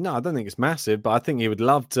 No, I don't think it's massive, but I think he would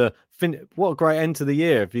love to finish. What a great end to the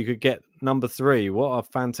year if you could get number 3. What a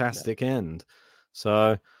fantastic end.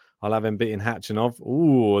 So I'll have him beating Hatchinov.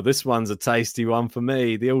 Ooh, this one's a tasty one for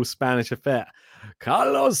me. The all Spanish affair.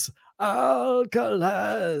 Carlos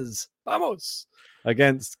Alcaraz. Vamos.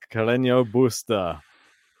 Against Carreño Busta.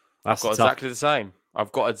 I've got exactly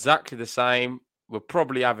the same. We'll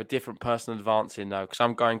probably have a different person advancing though, because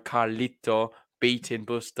I'm going Carlito beating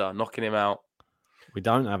Busta, knocking him out. We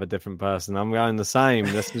don't have a different person. I'm going the same.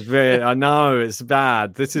 This is very. I know it's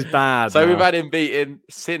bad. This is bad. So we've had him beating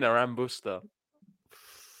Sinner and Busta.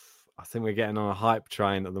 I think we're getting on a hype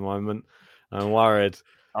train at the moment. I'm worried.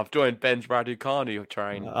 I've joined Ben's Raducanu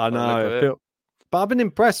train. I know. But I've been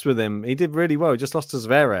impressed with him. He did really well. He just lost to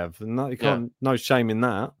Zverev, and no shame in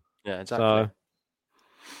that. Yeah, exactly.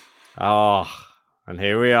 And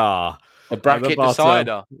here we are. A bracket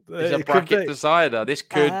decider. It's a bracket decider. This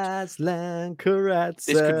could Aslan Karatsev.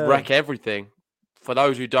 This could wreck everything. For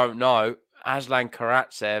those who don't know, Aslan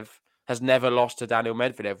Karatsev has never lost to Daniil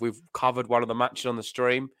Medvedev. We've covered one of the matches on the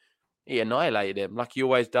stream. He annihilated him like he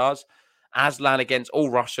always does. Aslan against all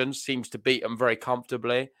Russians seems to beat him very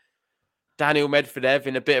comfortably. Daniil Medvedev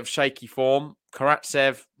in a bit of shaky form.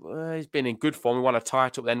 Karatsev, he's been in good form. He won a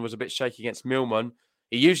title, then was a bit shaky against Millman.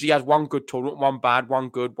 He usually has one good tournament, one bad, one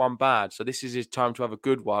good, one bad. So this is his time to have a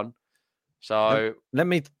good one. So let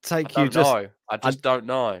me take I you. Don't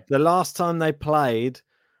know. The last time they played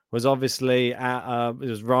was obviously at it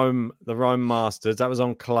was Rome, the Rome Masters. That was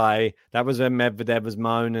on clay. That was when Medvedev was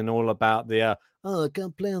moaning all about the I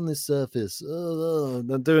can't play on this surface.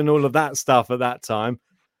 They're doing all of that stuff at that time.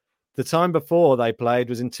 The time before they played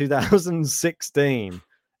was in 2016.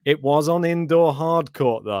 It was on indoor hard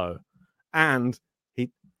court though, and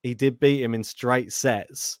he did beat him in straight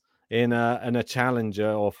sets in a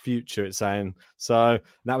challenger or future. It's saying so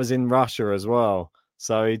that was in Russia as well.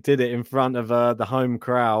 So he did it in front of the home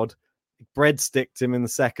crowd. Breadsticked him in the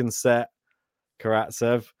second set.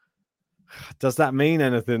 Karatsev. Does that mean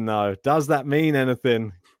anything though? Does that mean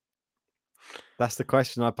anything? That's the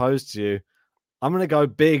question I posed to you. I'm going to go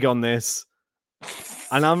big on this.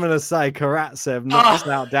 And I'm going to say Karatsev knocks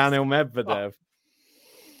out Daniil Medvedev.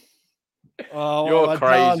 Oh, you're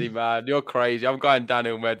crazy, man. You're crazy. I'm going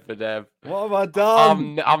Daniil Medvedev. What have I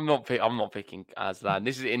done? I'm not picking Aslan.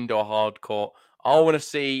 This is indoor hard court. I want to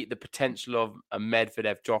see the potential of a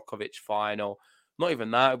Medvedev Djokovic final. Not even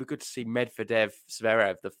that. It'd be good to see Medvedev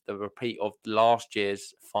Zverev, the repeat of last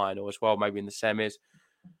year's final as well, maybe in the semis.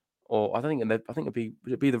 Or I think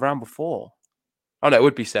would it be the round before? Oh no, it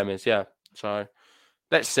would be semis, yeah. So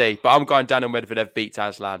let's see. But I'm going Daniil Medvedev beats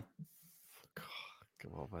Aslan.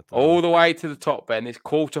 All the way to the top, Ben. It's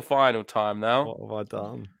quarter-final time now. What have I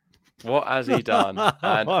done? What has he done?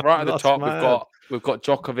 And right at the top, we've got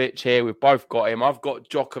Djokovic here. We've both got him. I've got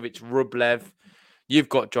Djokovic Rublev. You've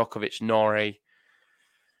got Djokovic Norrie.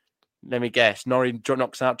 Let me guess. Norrie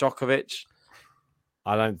knocks out Djokovic.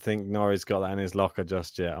 I don't think Norrie's got that in his locker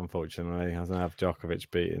just yet, unfortunately. He doesn't have Djokovic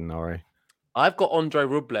beating Norrie. I've got Andre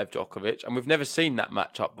Rublev Djokovic, and we've never seen that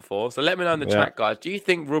matchup before. So let me know in the chat, guys. Do you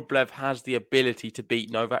think Rublev has the ability to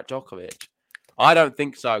beat Novak Djokovic? I don't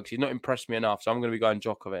think so, because he's not impressed me enough. So I'm going to be going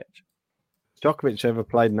Djokovic. Djokovic ever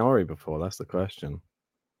played Norrie before? That's the question.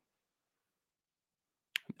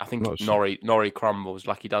 I think Norrie crumbles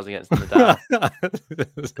like he does against Nadal.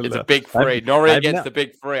 It's a big three. Norrie against the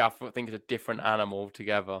big three, I think it's a different animal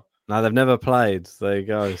altogether. No, they've never played. There you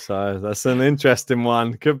go. So that's an interesting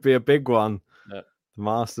one. Could be a big one. Yeah. The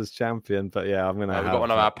Masters champion. But yeah, I'm going to have... We've got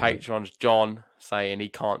one of our patrons, John, saying he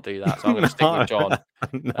can't do that. So I'm going to stick with John.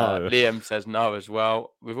 Liam says no as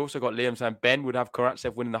well. We've also got Liam saying Ben would have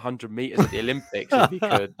Karatsev winning the 100 meters at the Olympics if he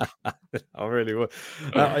could. I really would.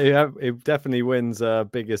 He definitely wins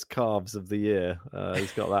biggest calves of the year.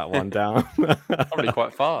 He's got that one down. Probably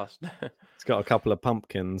quite fast. He's got a couple of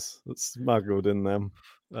pumpkins that's smuggled in them.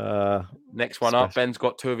 Next one up, Ben's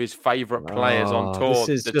got two of his favourite players on tour.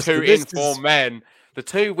 The two in-form men. The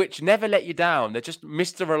two which never let you down. They're just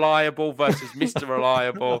Mr. Reliable versus Mr.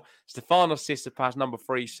 Reliable. Stefanos Tsitsipas, number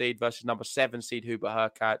 3 seed versus number 7 seed Hubert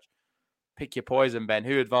Hurkacz. Pick your poison, Ben.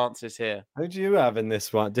 Who advances here? Who do you have in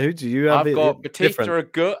this one? Who do you have? I've got Batista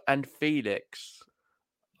Agut and Felix.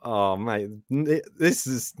 Oh, mate. This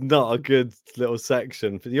is not a good little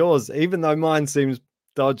section for yours. Even though mine seems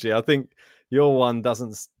dodgy, I think your one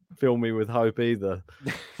doesn't fill me with hope either.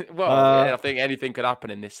 I think anything could happen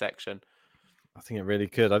in this section. I think it really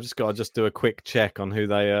could. I've just got to do a quick check on who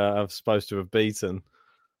they are supposed to have beaten.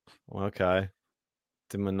 Okay.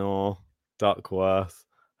 De Minaur, Duckworth,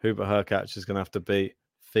 Hubert Hurkacz is going to have to beat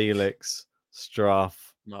Felix, Struff.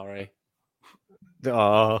 Norrie.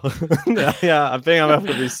 Oh, yeah. I think I'm going to have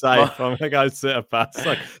to be safe. I'm going to go Tsitsipas.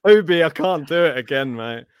 Like, Hubie, I can't do it again,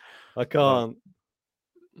 mate. I can't.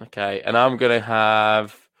 Okay, and I'm going to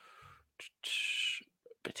have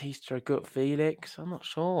Batista Agut Felix. I'm not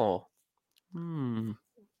sure. The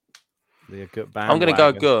Agut bandwagon. I'm going to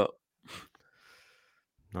go Agut.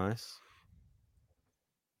 Nice.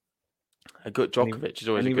 Agut Djokovic is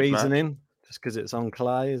always a good reasoning? Match. Just because it's on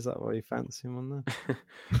clay? Is that why you fancy him on there?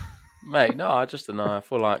 Mate, no, I just don't know. I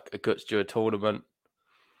feel like Agut's due a tournament.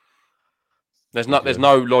 There's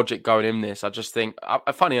no logic going in this. I just think,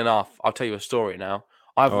 funny enough, I'll tell you a story now.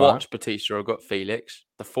 I've watched Batista Agut Felix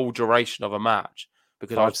the full duration of a match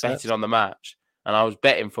because I was betting on the match and I was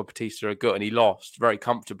betting for Batista Agut and he lost very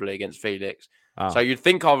comfortably against Felix. So you'd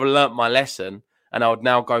think I would have learnt my lesson and I would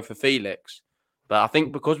now go for Felix. But I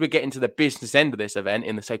think because we're getting to the business end of this event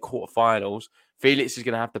in the, say, quarterfinals, Felix is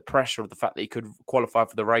going to have the pressure of the fact that he could qualify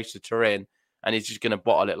for the race to Turin and he's just going to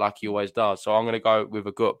bottle it like he always does. So I'm going to go with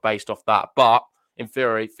Agut based off that. But in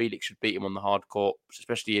theory, Felix should beat him on the hard court,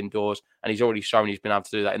 especially indoors. And he's already shown he's been able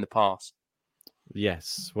to do that in the past.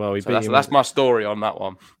 Yes. Well, that's my story on that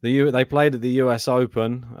one. They played at the US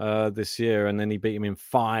Open this year, and then he beat him in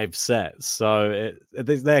 5 sets. So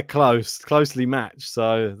they're closely matched.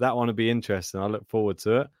 So that one will be interesting. I look forward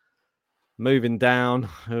to it. Moving down,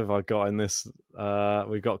 who have I got in this?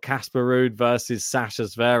 We've got Casper Ruud versus Sasha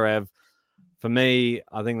Zverev. For me,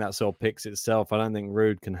 I think that sort of picks itself. I don't think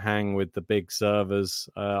Ruud can hang with the big servers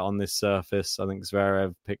on this surface. I think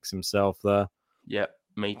Zverev picks himself there. Yep,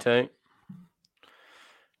 me too.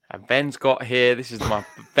 And Ben's got here. This is my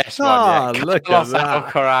best one yet. Look at that.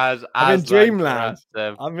 Alcaraz, I'm in dreamland.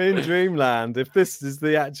 I'm in dreamland. If this is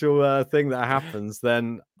the actual thing that happens,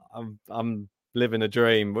 then I'm living a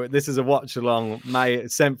dream. This is a watch along,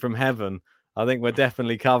 sent from heaven. I think we're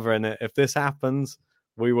definitely covering it. If this happens,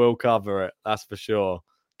 we will cover it. That's for sure.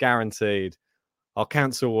 Guaranteed. I'll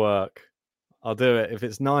cancel work. I'll do it. If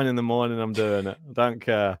it's 9 a.m, I'm doing it. I don't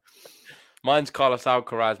care. Mine's Carlos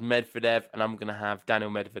Alcaraz, Medvedev, and I'm going to have Daniel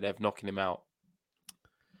Medvedev knocking him out.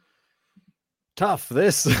 Tough,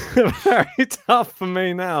 this. Very tough for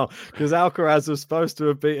me now, because Alcaraz was supposed to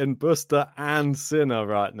have beaten Buster and Sinner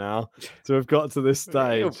right now to have got to this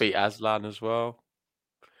stage. He'll beat Aslan as well.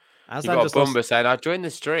 You've got Bumba saying, I joined the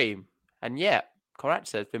stream, and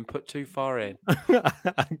Karatsev's been put too far in.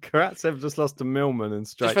 Karatsev just lost to Millman and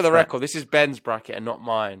straight. Just for the record, this is Ben's bracket and not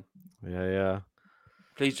mine. Yeah.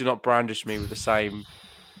 Please do not brandish me with the same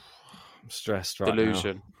I'm stressed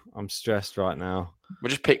delusion. Now. I'm stressed right now. We'll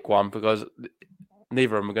just pick one because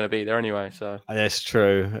neither of them are going to be there anyway. So that's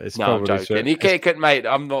true. I'm joking. You can't, mate.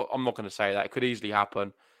 I'm not going to say that. It could easily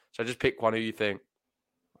happen. So just pick one. Who you think?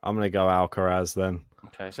 I'm going to go Alcaraz then.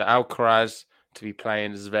 Okay, so Alcaraz to be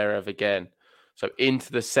playing Zverev again. So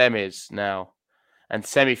into the semis now, and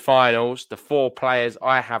semi-finals. The 4 players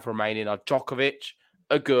I have remaining are Djokovic,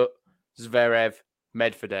 Agut, Zverev,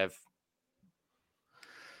 Medvedev.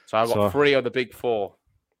 So I've got 3 of the big 4.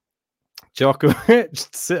 Djokovic,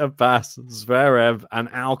 Tsitsipas, Zverev, and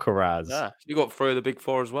Alcaraz. Yeah, you got 3 of the big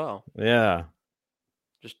 4 as well. Yeah.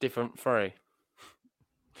 Just different 3.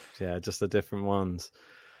 Yeah, just the different ones.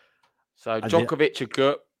 So Djokovic,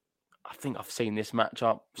 Agut, I think I've seen this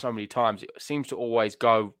matchup so many times. It seems to always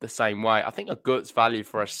go the same way. I think Agut's value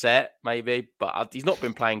for a set, maybe, but he's not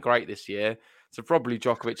been playing great this year. So probably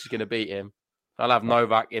Djokovic is going to beat him. I'll have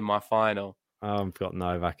Novak in my final. I've got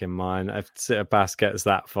Novak in mine. If Tsitsipas gets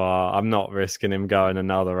that far, I'm not risking him going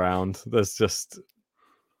another round. There's just...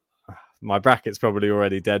 My bracket's probably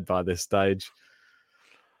already dead by this stage.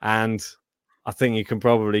 And I think you can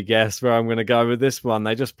probably guess where I'm going to go with this one.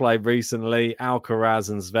 They just played recently, Alcaraz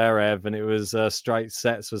and Zverev, and it was straight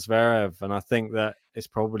sets for Zverev. And I think that it's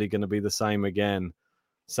probably going to be the same again.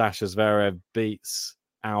 Sasha Zverev beats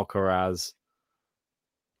Alcaraz.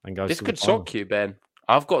 This could shock you, Ben.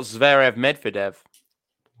 I've got Zverev Medvedev.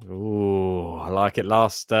 Ooh, I like it.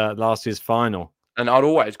 Last year's final. And I'd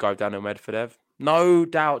always go Daniel Medvedev. No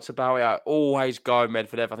doubts about it. I always go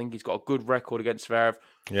Medvedev. I think he's got a good record against Zverev.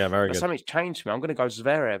 Yeah, very good. Something's changed for me. I'm going to go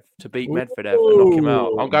Zverev to beat Medvedev and knock him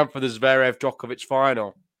out. I'm going for the Zverev-Djokovic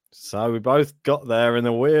final. So we both got there in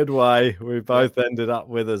a weird way. We both ended up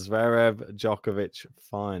with a Zverev-Djokovic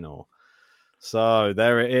final. So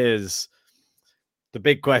there it is. The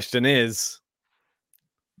big question is,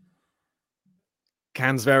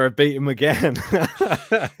 can Zverev beat him again?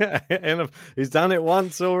 He's done it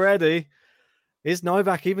once already. Is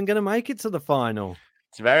Novak even going to make it to the final?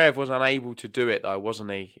 Zverev was unable to do it, though,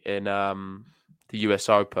 wasn't he, in the US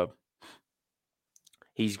Open?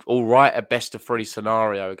 He's all right at best of 3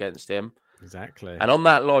 scenario against him. Exactly. And on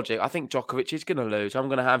that logic, I think Djokovic is going to lose. I'm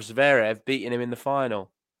going to have Zverev beating him in the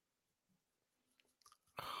final.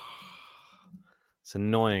 It's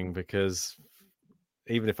annoying because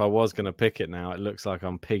even if I was going to pick it now, it looks like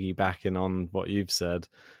I'm piggybacking on what you've said.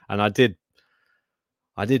 And I did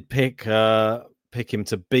pick him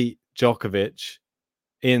to beat Djokovic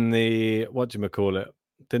in the,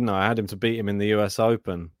 didn't I? I had him to beat him in the US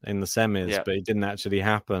Open in the semis, but it didn't actually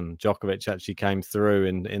happen. Djokovic actually came through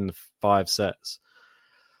in the 5 sets.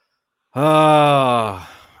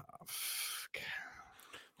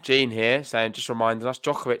 Gene here saying, just reminding us,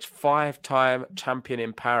 Djokovic 5-time champion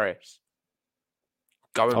in Paris.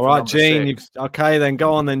 going All for right, number Gene. 6. Okay, then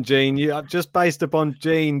go on then, Gene. Just based upon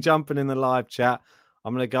Gene jumping in the live chat,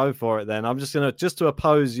 I'm going to go for it then. I'm just going to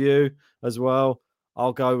oppose you as well.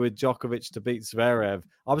 I'll go with Djokovic to beat Zverev.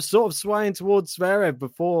 I was sort of swaying towards Zverev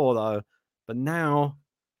before though, but now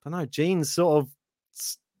I don't know. Gene's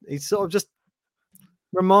he's sort of just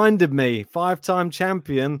reminded me 5-time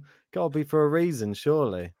champion. Got to be for a reason,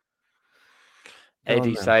 surely.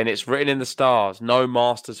 Eddie's saying it's written in the stars. No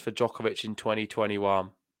Masters for Djokovic in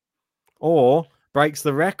 2021. Or breaks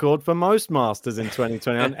the record for most Masters in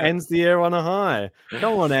 2021, ends the year on a high.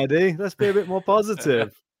 Come on, Eddie. Let's be a bit more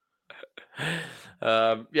positive.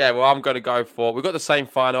 Well, I'm going to go for... We've got the same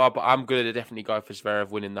final, but I'm going to definitely go for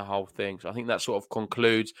Zverev winning the whole thing. So I think that sort of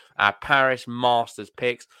concludes our Paris Masters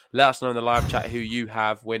picks. Let us know in the live chat who you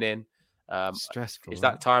have winning. Stressful. It's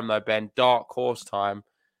that time, though, Ben. Dark horse time.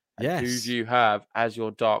 And yes. Who do you have as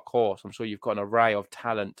your dark horse? I'm sure you've got an array of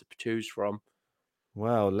talent to choose from.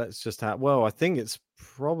 Well, let's just have... Well, I think it's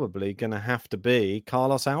probably going to have to be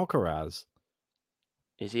Carlos Alcaraz.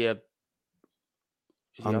 Is he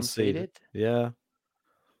unseeded? Yeah.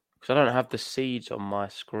 Because I don't have the seeds on my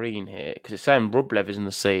screen here. Because it's saying Rublev is in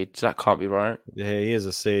the seed. So that can't be right. Yeah, he is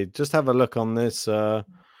a seed. Just have a look on this.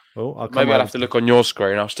 Maybe I'll have to look on your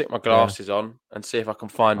screen. I'll stick my glasses on and see if I can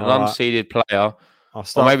find an unseeded player. Or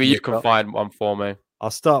maybe you can find one for me.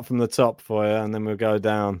 I'll start from the top for you, and then we'll go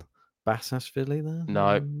down. Bassashvili there?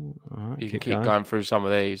 No. Right, you can keep going through some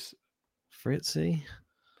of these. Fritzy.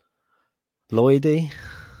 Lloydie.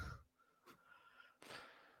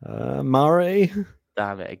 Murray.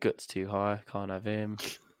 Damn it, Gut's too high. Can't have him.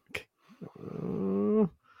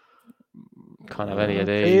 Can't have any of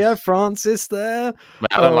these. Yeah, Francis there. Mate,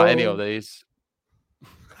 I don't like any of these.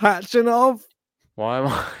 Hatchinov. Why am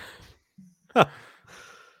I?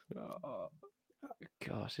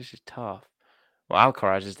 Gosh, this is tough. Well,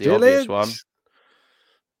 Alcaraz is the obvious one.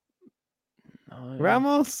 No.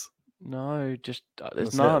 Ramos? No, just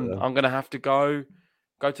there's none. I'm going to have to go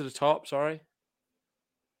to the top, sorry.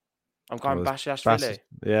 I'm going Bassashvili.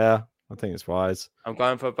 Yeah, I think it's wise. I'm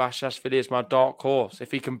going for Bassashvili as my dark horse.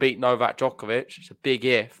 If he can beat Novak Djokovic, it's a big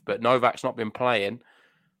if, but Novak's not been playing,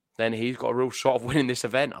 then he's got a real shot of winning this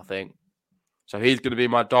event, I think. So he's going to be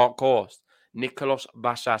my dark horse. Nicolas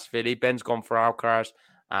Bassashvili. Ben's gone for Alcaraz.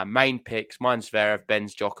 Main picks. Mine's Zverev.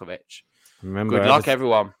 Ben's Djokovic. Remember, good luck,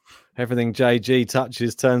 everyone. Everything JG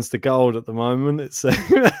touches turns to gold at the moment. It's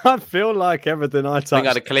I feel like everything I touch. I think I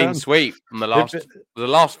had a clean sweep from the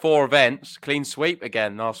last 4 events. Clean sweep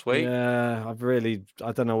again last week. Yeah,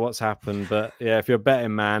 I don't know what's happened, but yeah, if you're a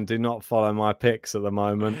betting man, do not follow my picks at the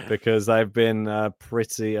moment because they've been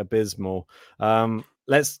pretty abysmal. The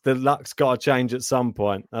luck's got to change at some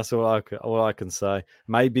point. That's all I can say.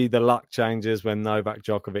 Maybe the luck changes when Novak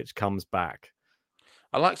Djokovic comes back.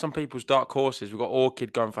 I like some people's dark horses. We've got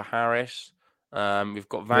Orchid going for Harris. We've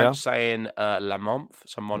got Vance saying Lamont,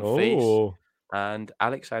 some Monfils. And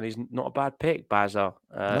Alex saying he's not a bad pick, Bazza.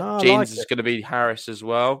 Jeans is going to be Harris as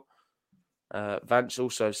well. Vance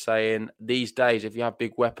also saying, these days, if you have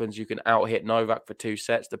big weapons, you can out-hit Novak for 2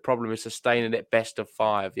 sets. The problem is sustaining it best of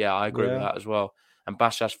 5. Yeah, I agree with that as well. And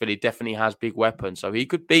Bassashvili definitely has big weapons, so he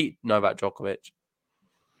could beat Novak Djokovic.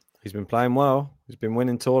 He's been playing well. He's been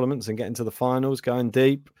winning tournaments and getting to the finals, going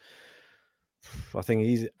deep. I think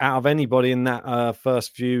he's out of anybody in that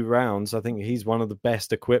first few rounds. I think he's one of the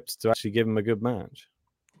best equipped to actually give him a good match.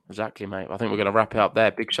 Exactly, mate. I think we're going to wrap it up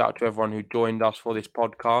there. Big shout out to everyone who joined us for this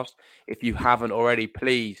podcast. If you haven't already,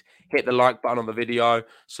 please hit the like button on the video,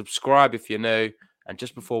 subscribe if you're new. And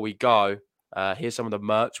just before we go, here's some of the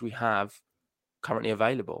merch we have currently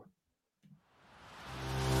available.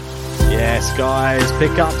 Yes, guys,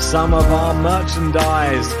 pick up some of our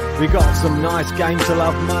merchandise. We got some nice Game to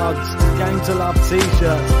Love mugs, Game to Love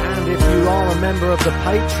t-shirts, and if you are a member of the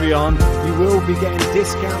Patreon, you will be getting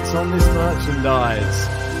discounts on this merchandise.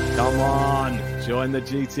 Come on, join the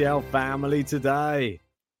GTL family today.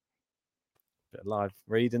 Bit of live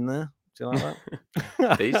reading there. Do you like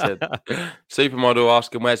that? Decent. Supermodel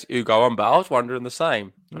asking where's Ugo on, but I was wondering the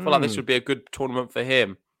same. I feel like this would be a good tournament for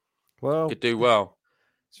him. Well, could do well.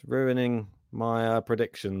 It's ruining my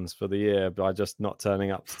predictions for the year by just not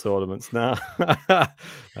turning up to tournaments now.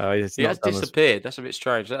 He has disappeared. That's a bit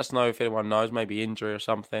strange. Let us know if anyone knows, maybe injury or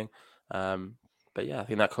something. But yeah, I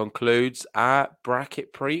think that concludes our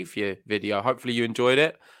bracket preview video. Hopefully you enjoyed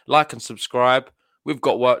it. Like and subscribe. We've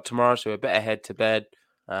got work tomorrow, so we're better head to bed.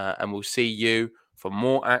 And we'll see you for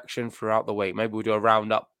more action throughout the week. Maybe we'll do a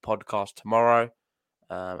roundup podcast tomorrow.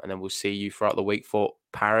 And then we'll see you throughout the week for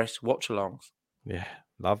Paris watch-alongs. Yeah.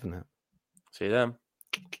 Loving it. See you then.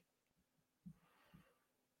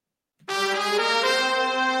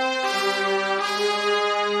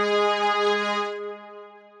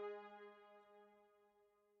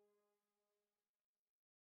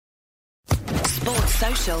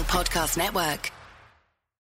 Social Podcast Network.